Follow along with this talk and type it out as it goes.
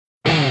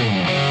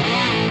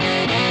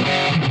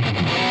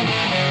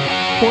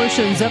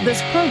Portions of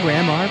this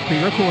program are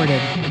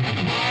pre-recorded.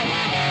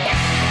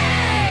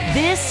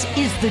 This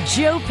is the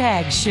Joe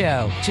Pags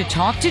Show. To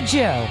talk to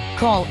Joe,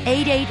 call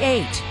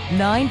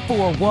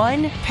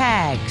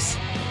 888-941-PAGS.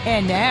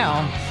 And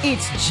now,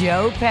 it's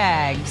Joe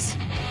Pags.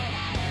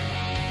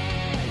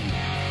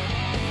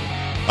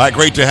 All right,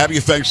 great to have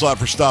you. Thanks a lot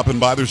for stopping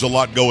by. There's a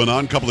lot going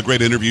on. A couple of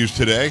great interviews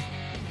today.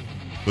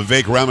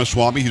 Vivek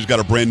Ramaswamy, he's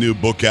got a brand new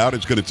book out.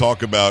 It's going to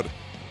talk about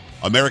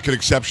American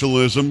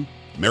exceptionalism,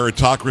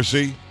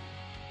 meritocracy,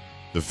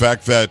 the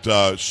fact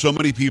that so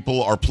many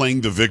people are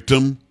playing the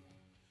victim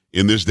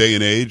in this day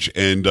and age,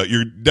 and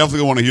you're definitely going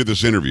to want to hear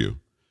this interview.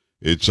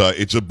 It's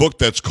a book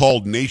that's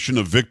called Nation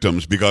of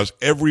Victims because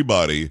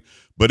everybody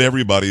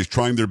is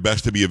trying their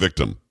best to be a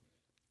victim.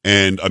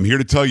 And I'm here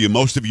to tell you,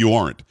 most of you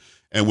aren't.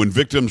 And when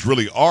victims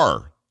really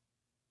are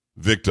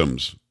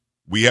victims,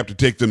 we have to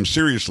take them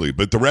seriously.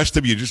 But the rest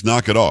of you just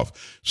knock it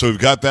off. So we've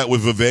got that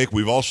with Vivek.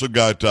 We've also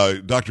got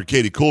Dr.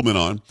 Katie Kuhlman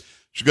on.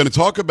 She's going to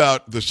talk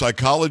about the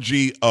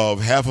psychology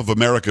of half of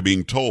America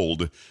being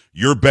told,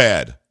 you're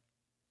bad,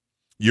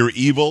 you're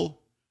evil,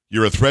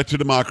 you're a threat to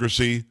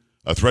democracy,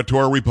 a threat to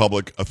our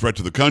republic, a threat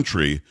to the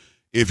country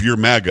if you're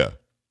MAGA.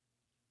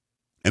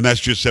 And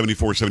that's just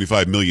 74,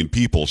 75 million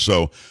people.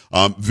 So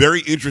very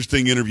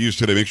interesting interviews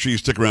today. Make sure you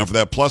stick around for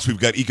that. Plus, we've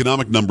got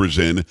economic numbers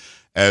in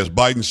as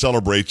Biden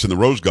celebrates in the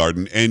Rose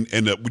Garden. And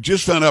we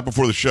just found out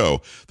before the show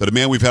that a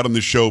man we've had on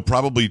this show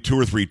probably 2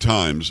 or 3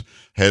 times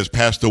has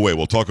passed away.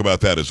 We'll talk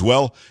about that as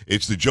well.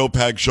 It's the Joe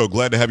Pags Show.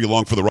 Glad to have you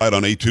along for the ride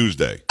on a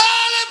Tuesday.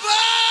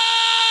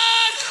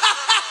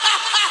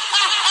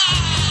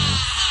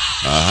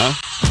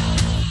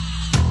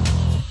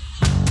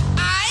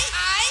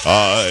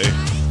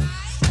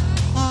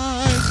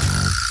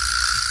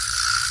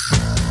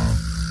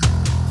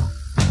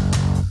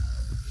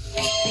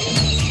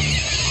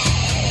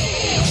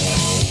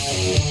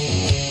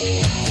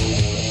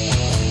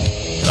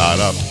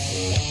 Up.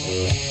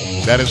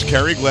 That is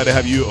Carrie. Glad to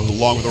have you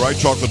along with the right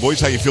chocolate boys.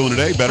 How you feeling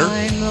today? Better?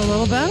 I'm a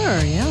little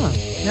better, yeah.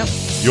 Yep.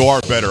 You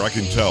are better, I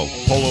can tell.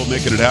 Polo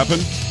making it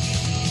happen.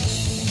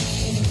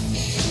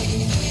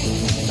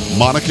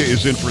 Monica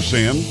is in for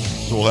Sam,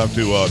 so we'll have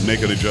to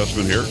make an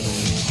adjustment here.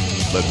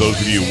 Let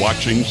those of you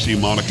watching see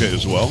Monica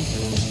as well.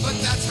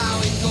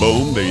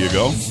 Boom, there you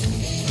go.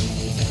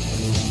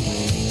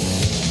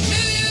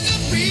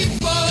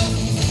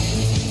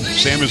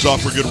 Sam is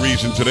off for good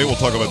reason today. We'll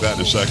talk about that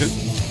in a second.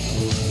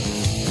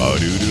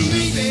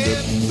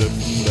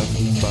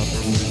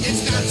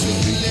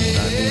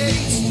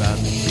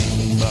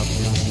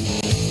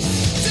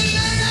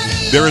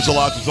 There is a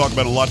lot to talk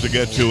about, a lot to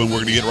get to, and we're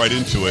going to get right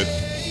into it.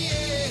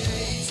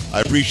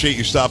 I appreciate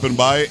you stopping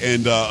by.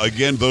 And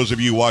again, those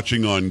of you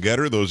watching on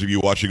Getter, those of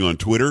you watching on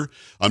Twitter,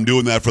 I'm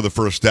doing that for the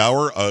first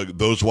hour.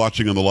 Those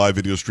watching on the live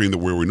video stream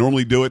where we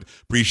normally do it,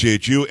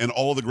 appreciate you. And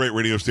all the great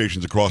radio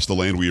stations across the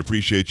land, we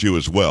appreciate you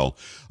as well.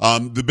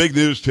 The big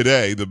news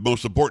today, the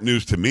most important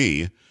news to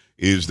me,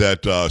 is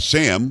that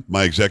Sam,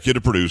 my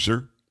executive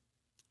producer,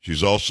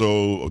 she's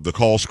also the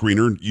call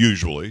screener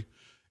usually,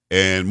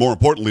 and more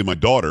importantly, my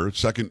daughter,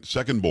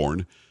 second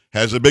born,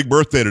 has a big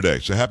birthday today.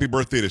 So happy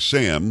birthday to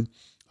Sam.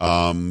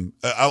 I'll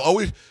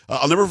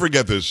never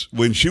forget this.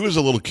 When she was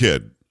a little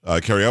kid,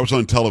 Carrie, I was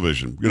on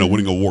television,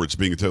 winning awards,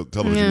 being a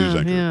television news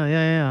anchor.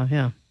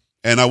 Yeah.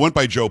 And I went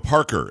by Joe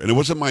Parker, and it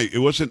wasn't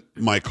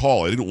my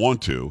call. I didn't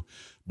want to,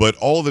 but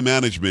all the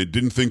management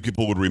didn't think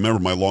people would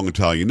remember my long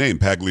Italian name,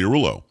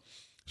 Pagliarulo.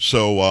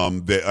 So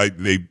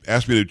they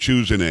asked me to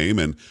choose a name,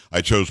 and I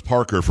chose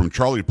Parker from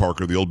Charlie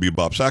Parker, the old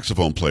bebop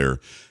saxophone player.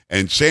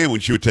 And Sam, when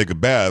she would take a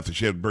bath,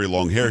 she had very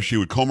long hair, she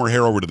would comb her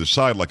hair over to the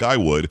side like I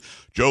would.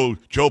 Joe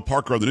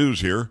Parker on the news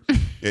here.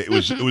 It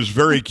was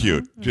very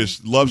cute.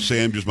 Just love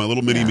Sam, just my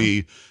little mini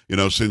me,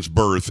 since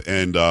birth,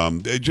 and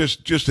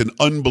just an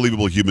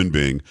unbelievable human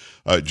being.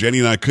 Jenny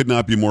and I could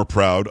not be more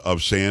proud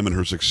of Sam and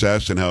her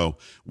success and how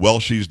well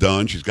she's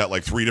done. She's got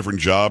like 3 different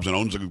jobs and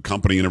owns a good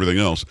company and everything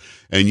else,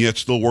 and yet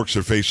still works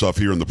her face off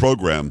here in the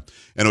program.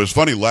 And it was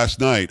funny last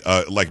night,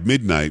 like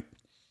midnight.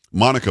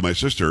 Monica, my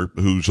sister,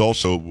 who's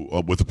also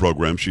with the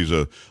program, she's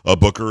a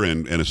booker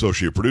and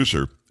associate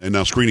producer, and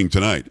now screening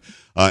tonight.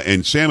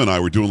 And Sam and I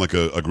were doing like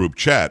a group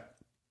chat,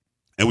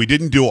 and we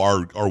didn't do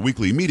our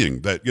weekly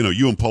meeting that,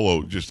 you and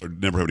Polo just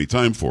never have any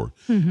time for.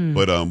 Mm-hmm.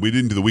 But we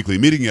didn't do the weekly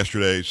meeting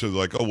yesterday, so they're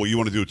like, oh, well, you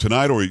want to do it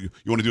tonight or you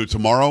want to do it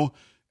tomorrow?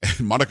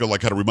 And Monica had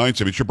to remind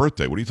Sam, it's your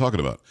birthday. What are you talking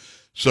about?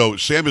 So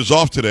Sam is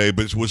off today,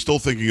 but was still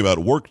thinking about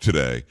work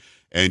today.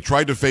 And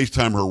tried to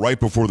FaceTime her right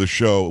before the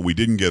show. We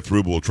didn't get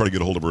through, but we'll try to get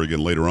a hold of her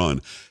again later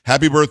on.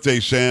 Happy birthday,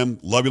 Sam.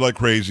 Love you like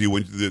crazy.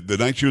 When the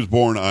night she was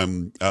born, I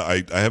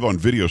have on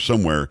video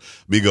somewhere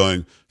me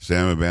going,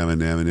 Sam Bama,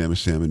 Nama, Nama,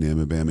 Sam and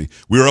Nama, Bammy.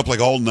 We were up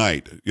like all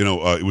night.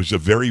 It was a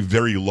very,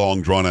 very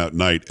long, drawn-out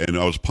night, and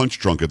I was punch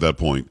drunk at that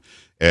point.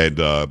 And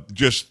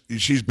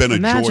she's been a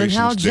joy since day one. Imagine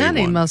how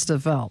Jenny must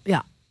have felt.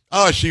 Yeah.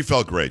 Oh, she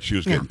felt great. She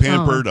was getting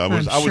pampered. I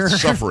was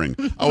suffering.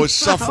 I was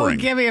suffering.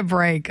 Give me a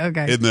break.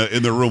 Okay. In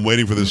the room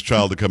waiting for this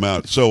child to come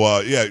out.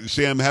 So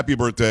Sam, happy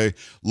birthday.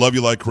 Love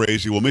you like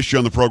crazy. We'll miss you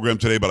on the program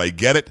today, but I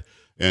get it.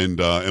 and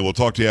we'll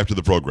talk to you after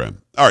the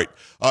program. All right.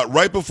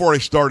 Right before I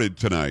started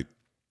tonight,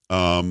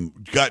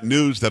 got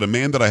news that a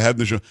man that I had in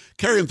the show,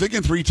 Carrie, I'm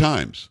thinking 3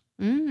 times.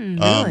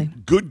 Really?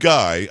 Good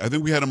guy. I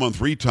think we had him on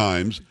 3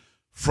 times.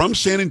 From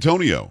San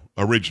Antonio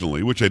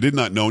originally, which I did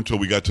not know until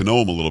we got to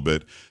know him a little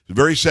bit.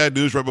 Very sad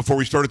news right before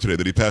we started today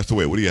that he passed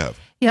away. What do you have?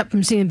 Yep,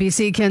 from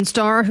CNBC, Ken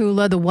Starr, who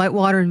led the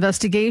Whitewater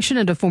investigation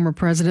into former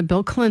President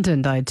Bill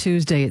Clinton, died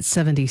Tuesday at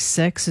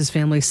 76. His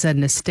family said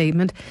in a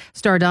statement.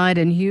 Starr died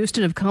in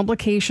Houston of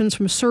complications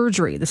from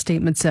surgery, the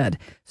statement said.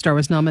 Starr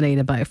was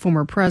nominated by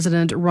former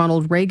President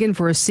Ronald Reagan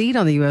for a seat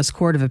on the U.S.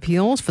 Court of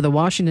Appeals for the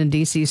Washington,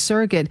 D.C.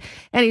 Circuit,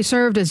 and he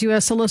served as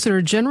U.S.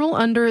 Solicitor General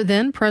under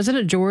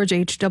then-President George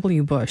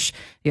H.W. Bush.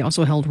 He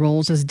also held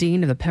roles as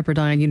Dean of the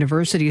Pepperdine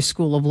University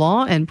School of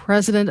Law and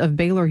President of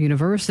Baylor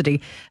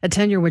University, a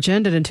tenure which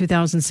ended in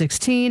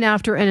 2016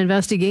 after an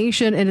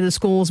investigation into the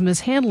school's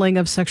mishandling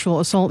of sexual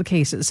assault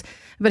cases.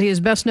 But he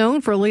is best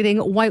known for leading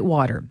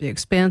Whitewater, the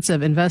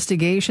expansive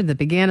investigation that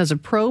began as a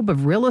probe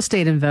of real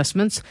estate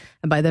investments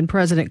by then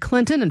President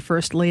Clinton and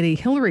First Lady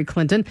Hillary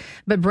Clinton,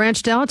 but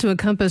branched out to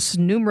encompass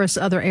numerous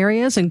other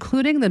areas,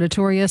 including the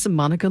notorious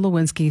Monica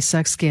Lewinsky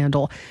sex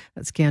scandal.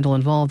 That scandal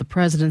involved the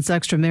president's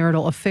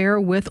extramarital affair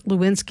with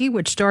Lewinsky,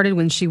 which started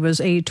when she was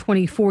a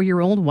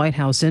 24-year-old White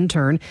House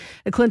intern.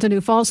 Clinton,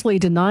 who falsely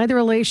denied the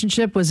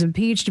relationship, was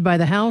impeached by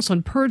the House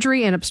on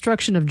perjury and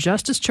obstruction of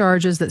justice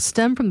charges that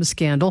stem from the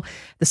scandal.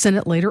 The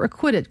Senate later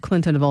acquitted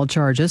Clinton of all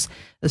charges.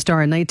 The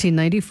Starr in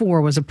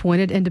 1994 was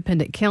appointed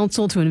independent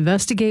counsel to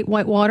investigate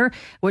Whitewater,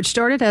 which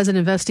started as an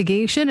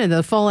investigation into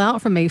the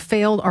fallout from a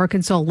failed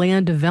Arkansas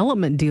land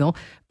development deal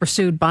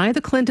pursued by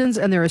the Clintons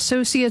and their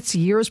associates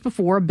years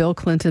before Bill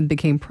Clinton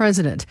became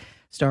president.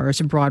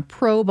 Starr's broad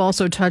probe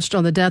also touched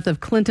on the death of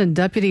Clinton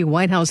Deputy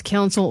White House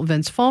counsel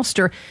Vince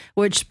Foster,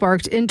 which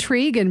sparked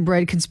intrigue and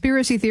bred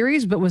conspiracy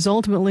theories, but was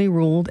ultimately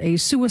ruled a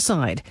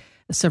suicide.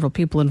 Several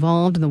people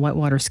involved in the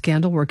Whitewater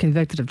scandal were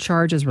convicted of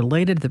charges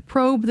related to the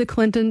probe. The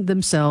Clinton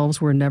themselves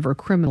were never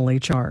criminally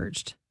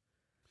charged.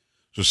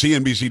 So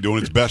CNBC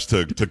doing its best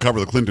to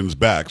cover the Clintons'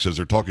 backs as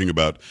they're talking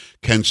about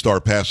Ken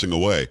Starr passing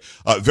away.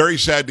 Very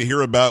sad to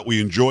hear about. We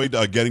enjoyed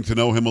getting to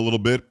know him a little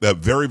bit. A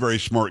very, very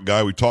smart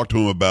guy. We talked to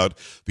him about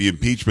the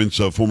impeachments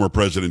of former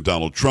President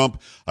Donald Trump.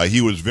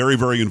 He was very,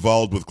 very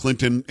involved with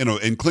Clinton.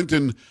 And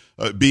Clinton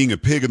being a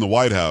pig in the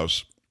White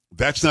House,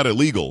 that's not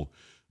illegal.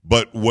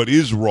 But what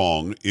is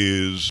wrong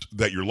is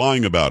that you're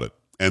lying about it.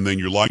 And then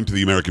you're lying to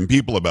the American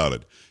people about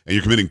it. And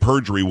you're committing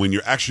perjury when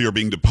you actually are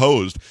being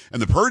deposed.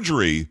 And the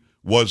perjury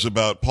was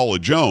about Paula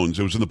Jones.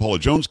 It was in the Paula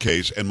Jones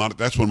case. And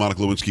that's when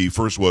Monica Lewinsky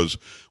first was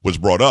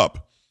brought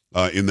up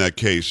in that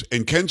case.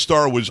 And Ken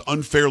Starr was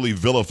unfairly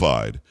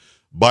vilified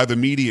by the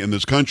media in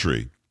this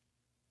country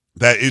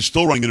that is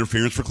still running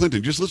interference for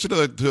Clinton. Just listen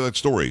to that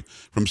story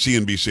from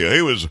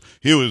CNBC.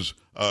 He was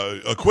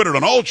acquitted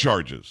on all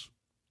charges.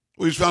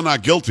 Well, he was found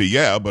not guilty,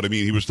 yeah, but I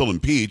mean, he was still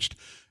impeached.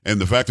 And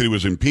the fact that he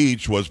was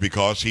impeached was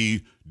because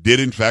he did,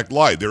 in fact,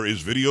 lie. There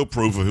is video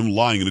proof of him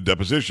lying in a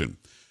deposition.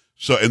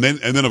 So, and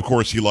then, of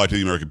course, he lied to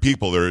the American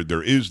people.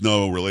 There is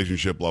no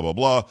relationship, blah, blah,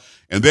 blah.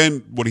 And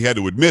then when he had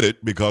to admit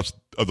it because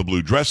of the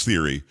blue dress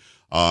theory,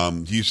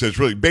 he says,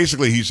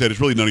 he said,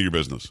 it's really none of your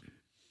business.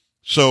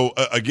 So,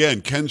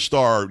 again, Ken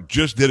Starr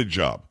just did a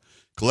job,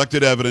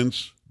 collected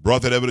evidence,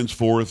 brought that evidence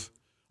forth.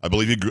 I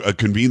believe he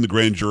convened the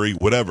grand jury,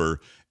 whatever.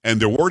 And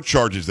there were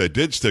charges that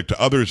did stick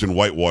to others in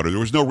Whitewater. There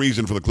was no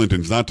reason for the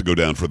Clintons not to go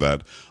down for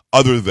that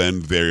other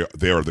than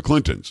they are the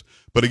Clintons.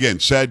 But again,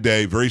 sad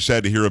day, very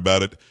sad to hear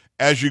about it.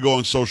 As you go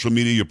on social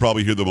media, you'll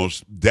probably hear the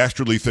most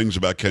dastardly things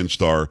about Ken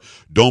Starr.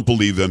 Don't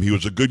believe them. He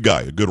was a good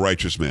guy, a good,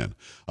 righteous man.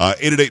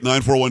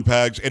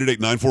 888-941-PAGS,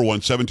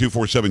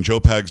 888-941-7247,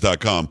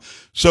 joepags.com.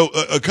 So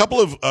a couple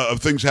of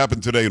things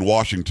happened today in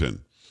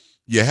Washington.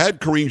 You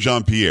had Karine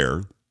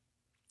Jean-Pierre,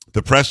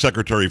 the press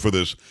secretary for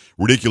this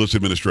ridiculous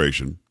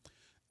administration,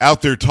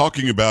 out there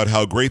talking about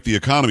how great the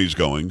economy is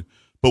going,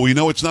 but we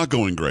know it's not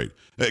going great.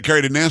 Carrie,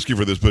 I didn't ask you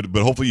for this, but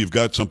hopefully you've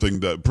got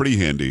something pretty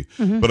handy.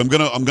 Mm-hmm. But I'm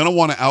gonna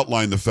want to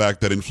outline the fact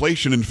that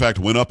inflation, in fact,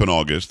 went up in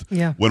August,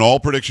 when all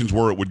predictions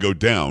were it would go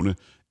down,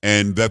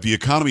 and that the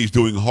economy is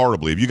doing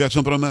horribly. Have you got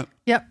something on that?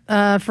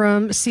 Yep.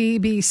 From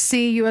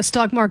CBC, U.S.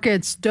 stock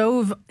markets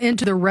dove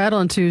into the red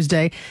on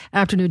Tuesday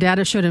after new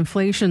data showed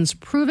inflation's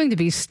proving to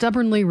be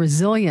stubbornly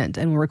resilient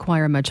and will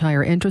require much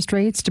higher interest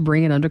rates to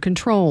bring it under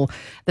control.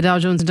 The Dow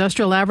Jones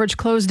Industrial Average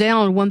closed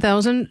down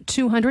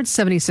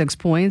 1,276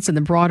 points, and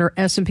the broader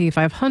S&P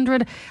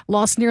 500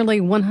 lost nearly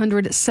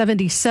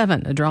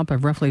 177, a drop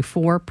of roughly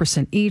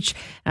 4% each,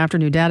 after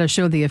new data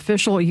showed the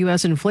official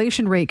U.S.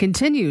 inflation rate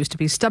continues to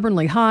be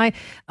stubbornly high,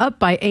 up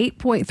by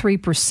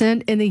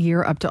 8.3% in the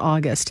year up to August.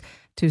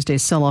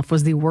 Tuesday's sell-off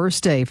was the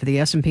worst day for the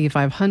S&P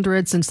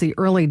 500 since the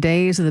early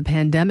days of the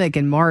pandemic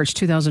in March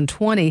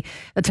 2020.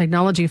 The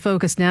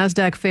technology-focused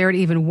NASDAQ fared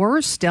even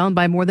worse, down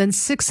by more than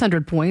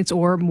 600 points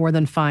or more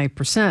than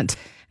 5%.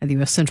 And the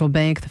U.S. Central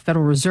Bank, the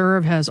Federal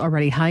Reserve, has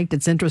already hiked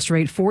its interest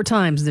rate 4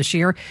 times this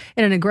year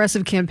in an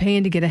aggressive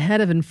campaign to get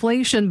ahead of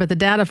inflation. But the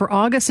data for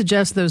August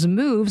suggests those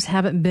moves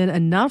haven't been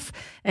enough,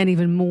 and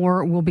even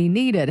more will be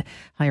needed.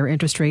 Higher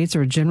interest rates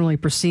are generally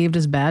perceived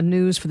as bad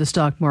news for the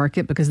stock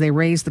market because they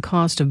raise the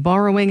cost of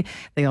borrowing.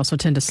 They also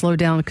tend to slow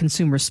down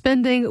consumer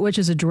spending, which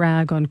is a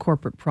drag on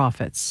corporate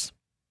profits.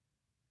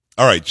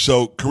 All right,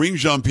 so Karine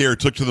Jean-Pierre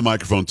took to the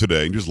microphone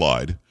today and just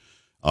lied.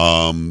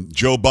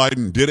 Joe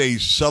Biden did a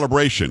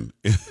celebration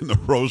in the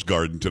Rose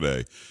Garden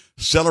today,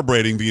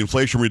 celebrating the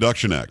Inflation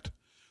Reduction Act.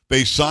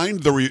 They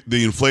signed the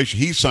inflation.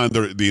 He signed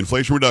the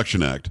Inflation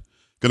Reduction Act,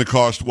 going to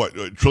cost what,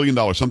 $1 trillion,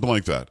 something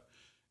like that.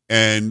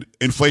 And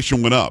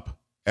inflation went up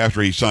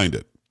after he signed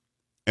it.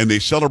 And they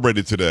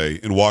celebrated today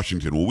in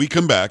Washington. When we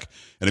come back,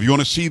 and if you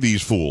want to see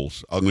these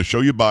fools, I'm going to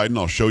show you Biden.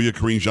 I'll show you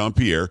Karine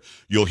Jean-Pierre.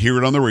 You'll hear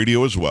it on the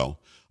radio as well.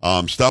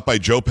 Stop by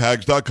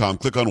joepags.com,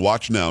 click on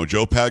Watch Now,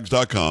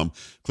 joepags.com,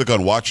 click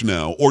on Watch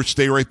Now, or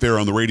stay right there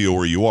on the radio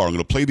where you are. I'm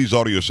going to play these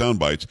audio sound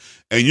bites,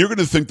 and you're going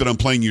to think that I'm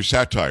playing you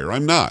satire.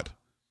 I'm not.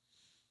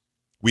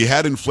 We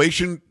had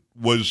inflation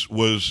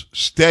was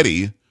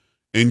steady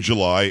in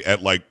July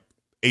at like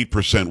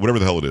 8%, whatever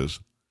the hell it is.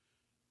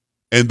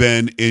 And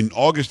then in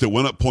August, it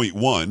went up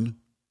 0.1.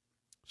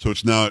 So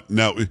it's now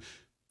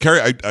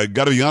Carrie, I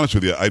got to be honest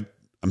with you.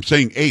 I'm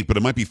saying 8, but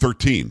it might be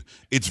 13.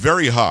 It's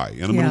very high,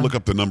 and I'm going to look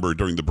up the number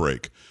during the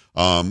break.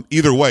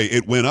 Either way,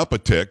 it went up a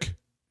tick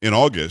in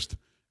August,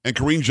 and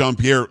Karine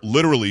Jean-Pierre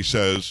literally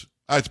says,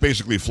 it's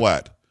basically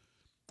flat.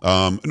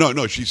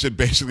 No, she said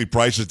basically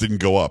prices didn't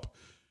go up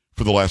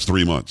for the last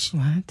 3 months.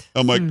 What?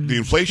 I'm like, the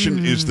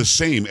inflation is the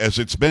same as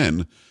it's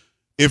been,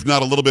 if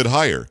not a little bit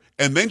higher.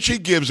 And then she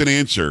gives an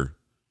answer,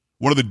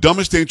 one of the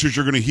dumbest answers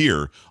you're going to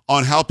hear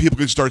on how people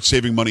can start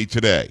saving money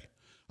today.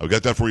 I've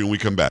got that for you when we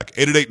come back.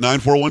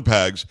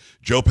 888-941-PAGS,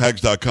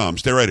 joepags.com.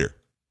 Stay right here.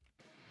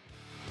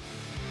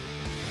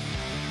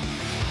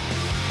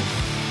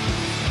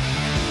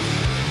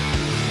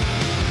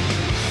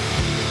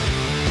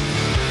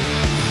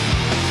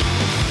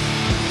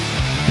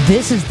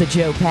 This is the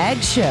Joe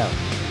Pags Show.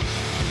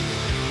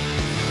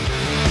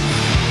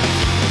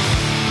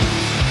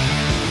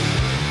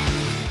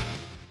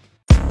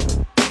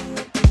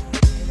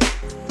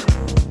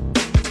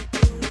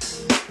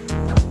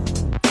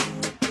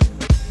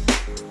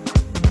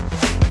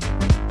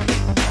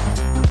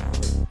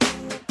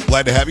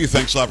 Glad to have you.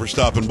 Thanks a lot for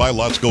stopping by.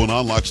 Lots going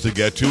on, lots to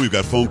get to. We've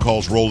got phone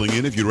calls rolling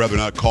in. If you'd rather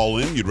not call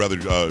in, you'd rather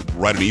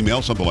write an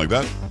email, something like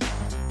that.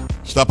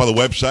 Stop by the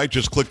website.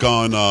 Just click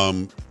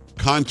on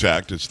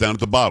Contact. It's down at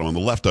the bottom on the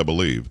left, I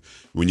believe,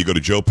 when you go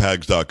to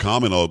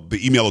joepags.com, and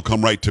the email will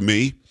come right to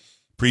me.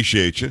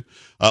 Appreciate you.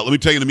 Let me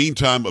tell you in the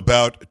meantime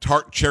about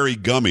tart cherry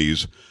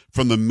gummies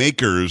from the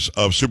makers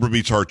of Super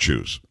Beats Heart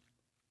Chews.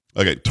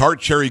 Okay, tart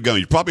cherry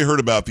gummies. You've probably heard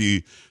about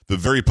the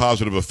very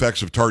positive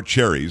effects of tart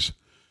cherries.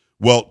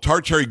 Well,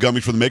 tart cherry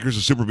gummies from the makers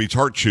of Super Beats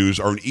Heart Chews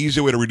are an easy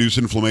way to reduce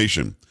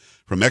inflammation.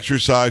 From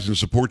exercise and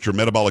support your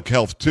metabolic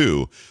health,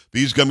 too.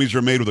 These gummies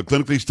are made with a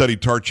clinically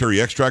studied tart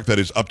cherry extract that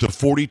is up to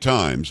 40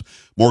 times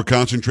more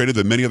concentrated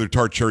than many other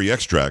tart cherry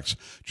extracts.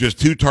 Just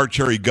 2 tart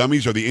cherry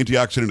gummies are the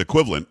antioxidant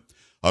equivalent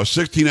of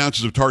 16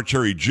 ounces of tart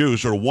cherry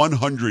juice or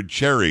 100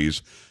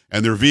 cherries,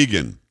 and they're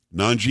vegan,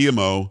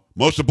 non-GMO.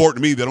 Most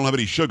important to me, they don't have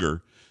any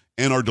sugar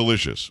and are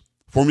delicious.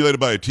 Formulated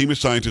by a team of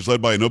scientists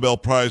led by a Nobel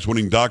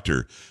Prize-winning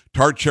doctor,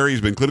 tart cherry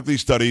has been clinically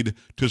studied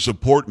to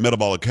support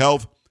metabolic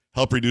health,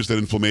 help reduce that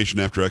inflammation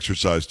after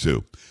exercise,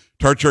 too.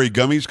 Tart cherry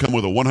gummies come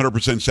with a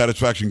 100%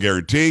 satisfaction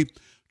guarantee.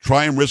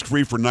 Try them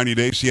risk-free for 90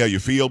 days, see how you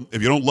feel.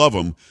 If you don't love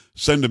them,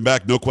 send them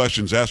back, no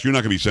questions asked. You're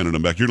not going to be sending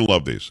them back. You're going to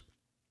love these.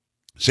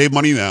 Save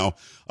money now,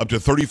 up to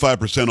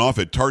 35% off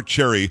at Tart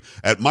Cherry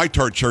at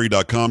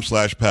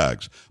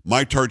mytartcherry.com/pags.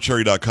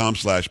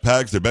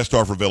 mytartcherry.com/pags. Their best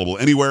offer available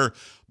anywhere.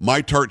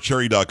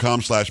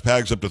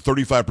 mytartcherry.com/pags, up to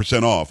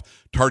 35% off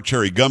tart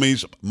cherry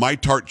gummies.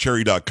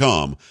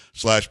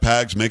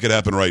 mytartcherry.com/pags. Make it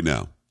happen right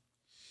now.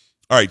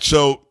 All right,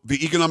 so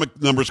the economic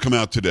numbers come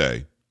out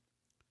today.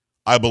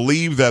 I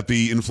believe that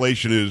the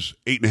inflation is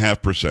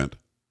 8.5%,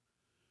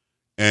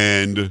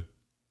 and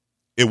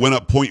it went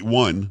up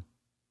 0.1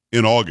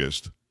 in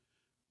August.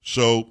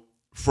 So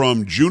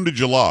from June to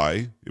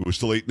July, it was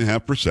still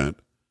 8.5%.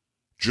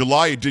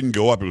 July, it didn't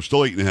go up. It was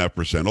still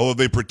 8.5%, although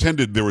they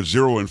pretended there was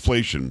zero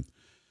inflation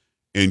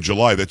in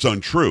July. That's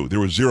untrue. There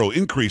was zero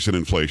increase in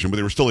inflation, but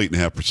they were still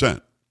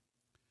 8.5%.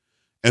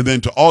 And then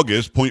to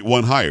August,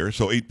 0.1 higher,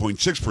 so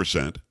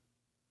 8.6%.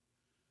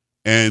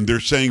 And they're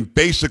saying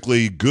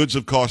basically goods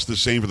have cost the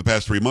same for the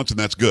past 3 months, and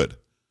that's good.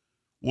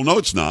 Well, no,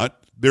 it's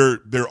not. They're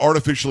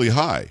artificially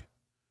high.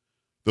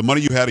 The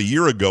money you had a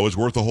year ago is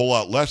worth a whole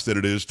lot less than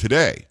it is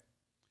today.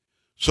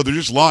 So they're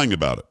just lying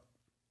about it.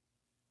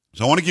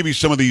 So I want to give you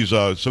some of these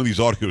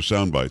audio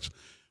sound bites,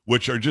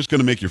 which are just going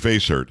to make your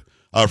face hurt.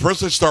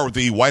 First, let's start with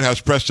the White House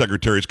press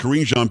secretary. It's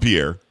Karine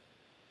Jean-Pierre.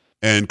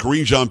 And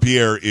Karine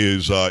Jean-Pierre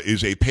is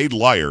a paid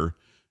liar.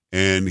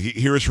 And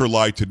here is her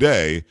lie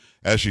today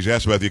as she's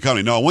asked about the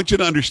economy. Now, I want you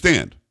to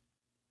understand,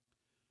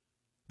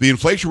 the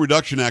Inflation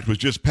Reduction Act was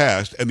just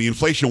passed, and the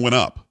inflation went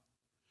up.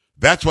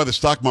 That's why the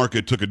stock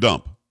market took a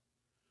dump.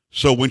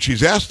 So when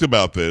she's asked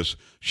about this,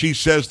 she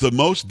says the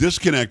most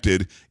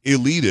disconnected,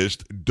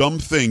 elitist, dumb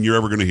thing you're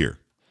ever going to hear.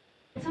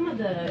 Some of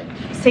the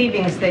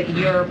savings that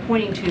you're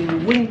pointing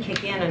to wouldn't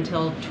kick in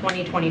until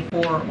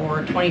 2024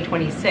 or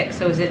 2026.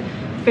 So is it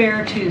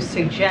fair to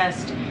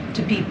suggest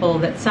to people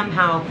that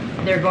somehow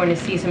they're going to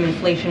see some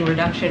inflation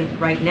reduction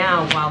right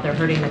now while they're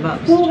hurting the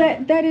most? Well,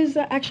 that is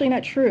actually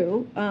not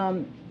true.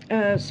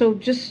 So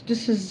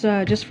this is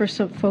just for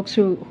some folks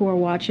who are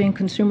watching.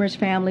 Consumers,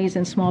 families,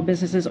 and small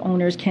businesses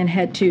owners can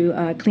head to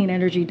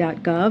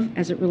cleanenergy.gov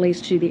as it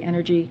relates to the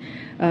energy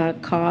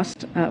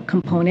cost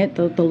component,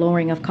 the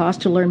lowering of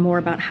cost, to learn more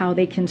about how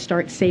they can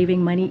start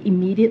saving money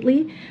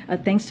immediately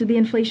thanks to the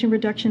Inflation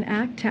Reduction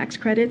Act, tax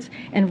credits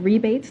and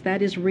rebates.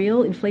 That is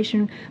real.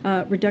 Inflation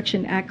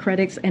Reduction Act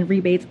credits and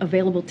rebates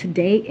available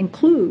today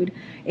include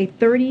a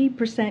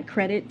 30%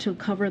 credit to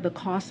cover the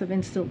cost of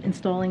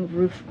installing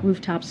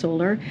rooftop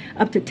solar,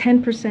 up to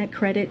 10%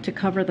 credit to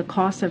cover the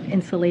cost of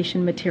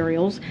insulation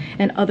materials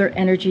and other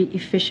energy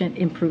efficient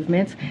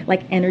improvements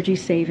like energy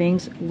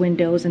savings,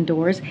 windows and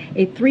doors,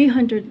 a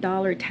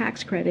 $300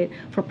 tax credit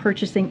for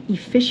purchasing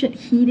efficient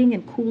heating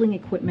and cooling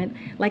equipment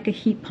like a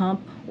heat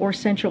pump or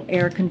central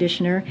air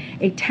conditioner,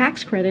 a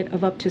tax credit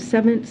of up to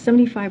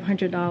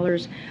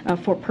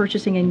 $7,500 for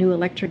purchasing a new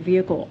electric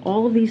vehicle.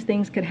 All of these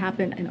things could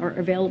happen and are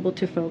available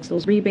to folks.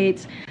 Those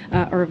rebates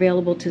are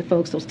available to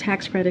folks. Those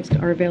tax credits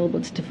are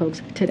available to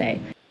folks today.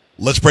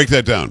 Let's break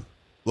that down.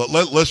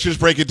 Let's just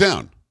break it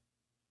down.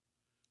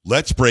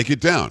 Let's break it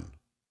down.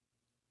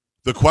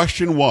 The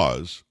question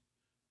was,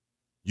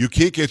 you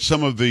can't get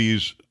some of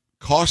these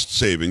cost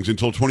savings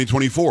until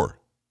 2024.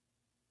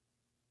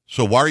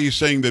 So why are you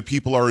saying that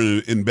people are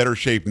in better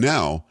shape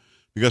now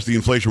because of the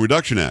Inflation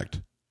Reduction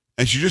Act?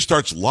 And she just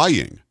starts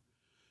lying.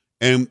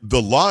 And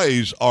the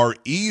lies are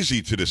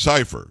easy to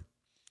decipher.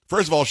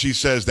 First of all, she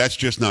says that's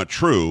just not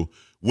true,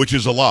 which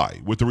is a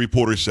lie. What the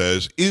reporter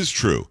says is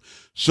true.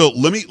 So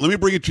let me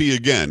bring it to you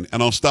again,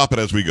 and I'll stop it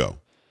as we go.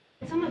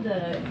 Some of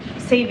the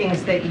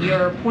savings that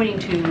you're pointing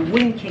to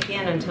wouldn't kick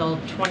in until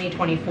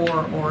 2024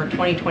 or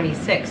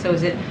 2026. So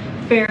is it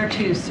fair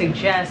to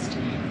suggest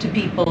to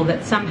people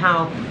that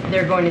somehow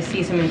they're going to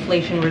see some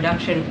inflation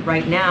reduction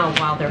right now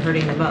while they're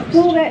hurting the most?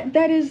 Well,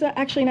 that is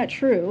actually not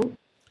true.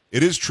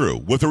 It is true.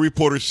 What the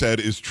reporter said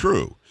is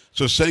true.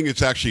 So saying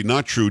it's actually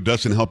not true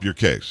doesn't help your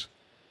case.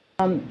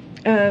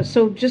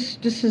 So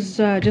this is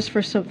just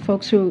for some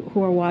folks who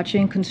are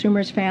watching.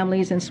 Consumers,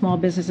 families, and small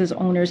businesses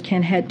owners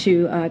can head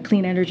to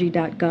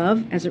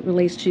cleanenergy.gov as it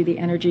relates to the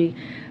energy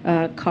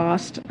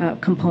cost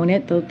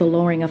component, the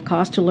lowering of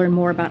cost, to learn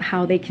more about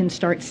how they can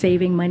start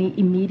saving money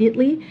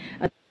immediately.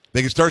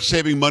 They can start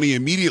saving money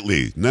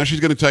immediately. Now she's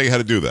going to tell you how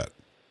to do that.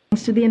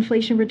 Thanks to the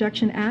Inflation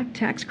Reduction Act,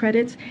 tax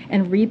credits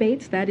and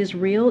rebates. That is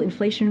real.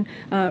 Inflation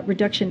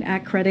Reduction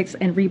Act credits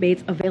and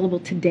rebates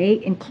available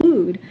today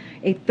include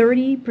a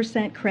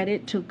 30%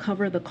 credit to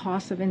cover the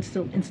cost of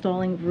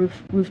installing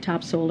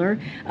rooftop solar.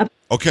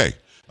 Okay,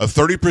 a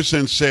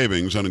 30%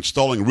 savings on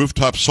installing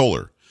rooftop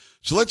solar.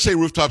 So let's say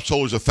rooftop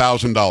solar is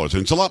 $1,000,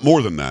 and it's a lot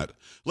more than that.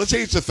 Let's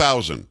say it's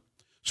 $1,000.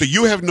 So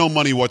you have no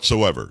money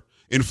whatsoever.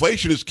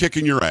 Inflation is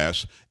kicking your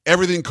ass.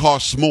 Everything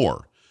costs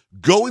more.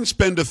 Go and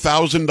spend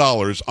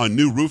 $1,000 on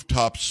new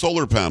rooftop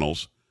solar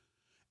panels,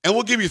 and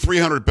we'll give you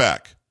 $300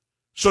 back.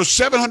 So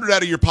 $700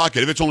 out of your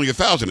pocket. If it's only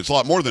 $1,000, it's a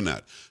lot more than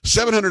that.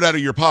 $700 out of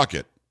your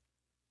pocket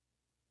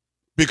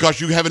because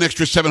you have an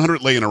extra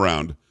 $700 laying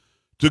around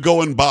to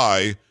go and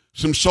buy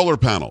some solar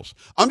panels.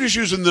 I'm just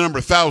using the number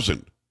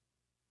 1,000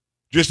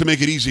 just to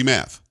make it easy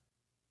math.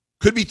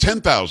 Could be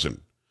 10,000.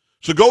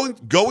 So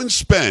go and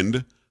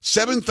spend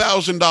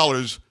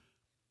 $7,000,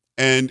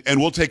 and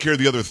we'll take care of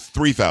the other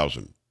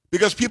 3,000.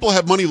 Because people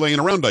have money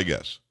laying around, I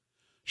guess.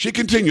 She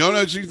continued. Oh,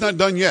 no, she's not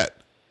done yet.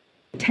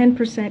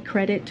 10%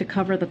 credit to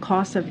cover the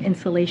cost of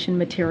insulation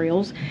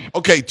materials.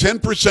 Okay,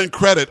 10%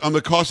 credit on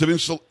the cost of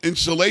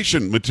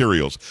insulation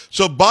materials.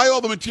 So buy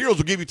all the materials,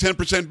 we'll give you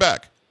 10%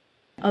 back.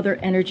 Other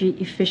energy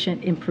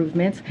efficient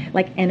improvements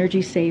like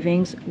energy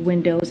savings,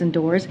 windows and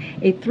doors,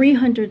 a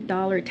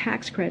 $300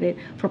 tax credit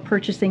for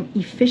purchasing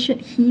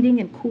efficient heating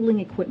and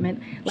cooling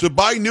equipment. So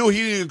buy new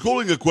heating and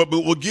cooling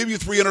equipment, we'll give you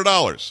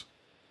 $300.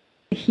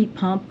 Heat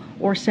pump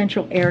or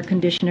central air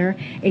conditioner,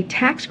 a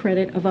tax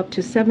credit of up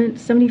to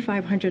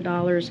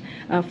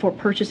 $7,500 for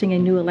purchasing a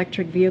new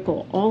electric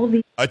vehicle. All of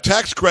these. A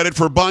tax credit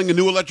for buying a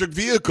new electric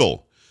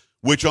vehicle,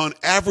 which on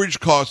average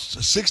costs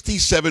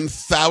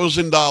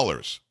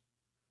 $67,000.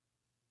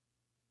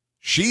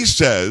 She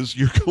says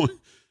you're going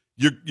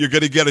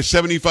to get a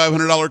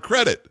 $7,500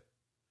 credit,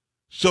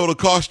 so it'll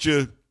cost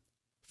you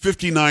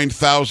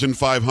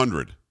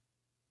 $59,500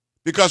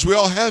 because we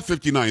all have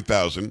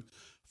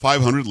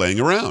 $59,500 laying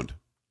around.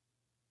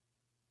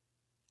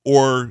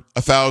 Or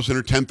 $1,000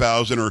 or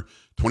 $10,000 or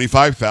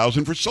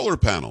 $25,000 for solar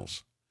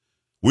panels.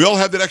 We all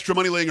have that extra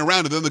money laying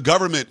around, and then the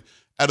government,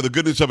 out of the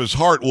goodness of his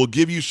heart, will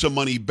give you some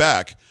money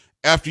back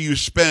after you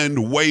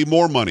spend way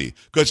more money.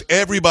 Because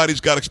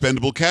everybody's got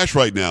expendable cash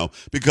right now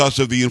because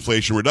of the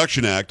Inflation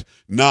Reduction Act.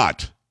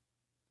 Not.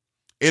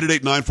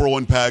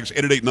 888-941-PAGS,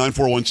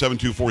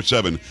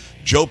 888-941-7247,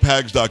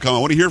 joepags.com. I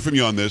want to hear from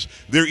you on this.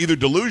 They're either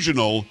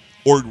delusional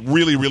or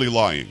really, really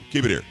lying.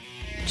 Keep it here.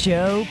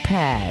 Joe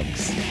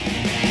Pags.